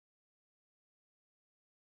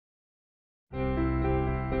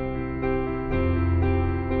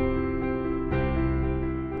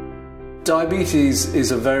Diabetes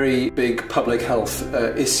is a very big public health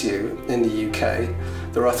issue in the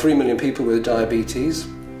UK. There are 3 million people with diabetes.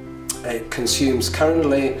 It consumes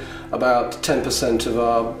currently about 10% of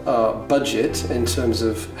our budget in terms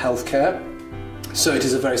of healthcare. So it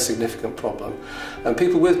is a very significant problem. And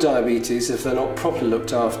people with diabetes, if they're not properly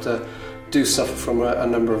looked after, do suffer from a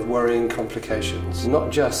number of worrying complications.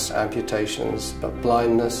 Not just amputations, but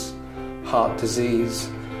blindness, heart disease,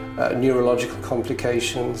 neurological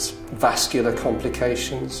complications, vascular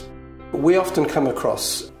complications. We often come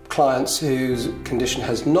across clients whose condition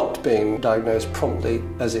has not been diagnosed promptly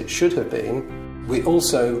as it should have been. We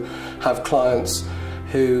also have clients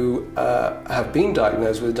who have been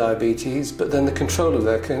diagnosed with diabetes, but then the control of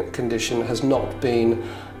their condition has not been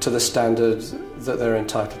to the standard that they're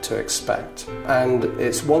entitled to expect. And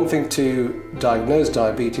it's one thing to diagnose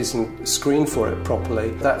diabetes and screen for it properly.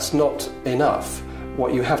 That's not enough.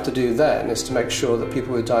 What you have to do then is to make sure that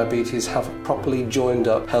people with diabetes have properly joined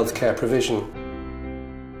up healthcare provision.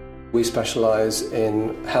 We specialise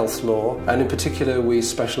in health law, and in particular we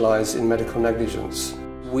specialise in medical negligence.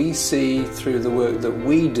 We see through the work that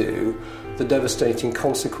we do the devastating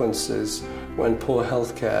consequences when poor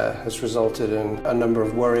healthcare has resulted in a number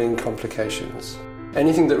of worrying complications.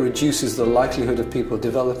 Anything that reduces the likelihood of people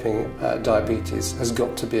developing diabetes has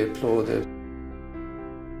got to be applauded.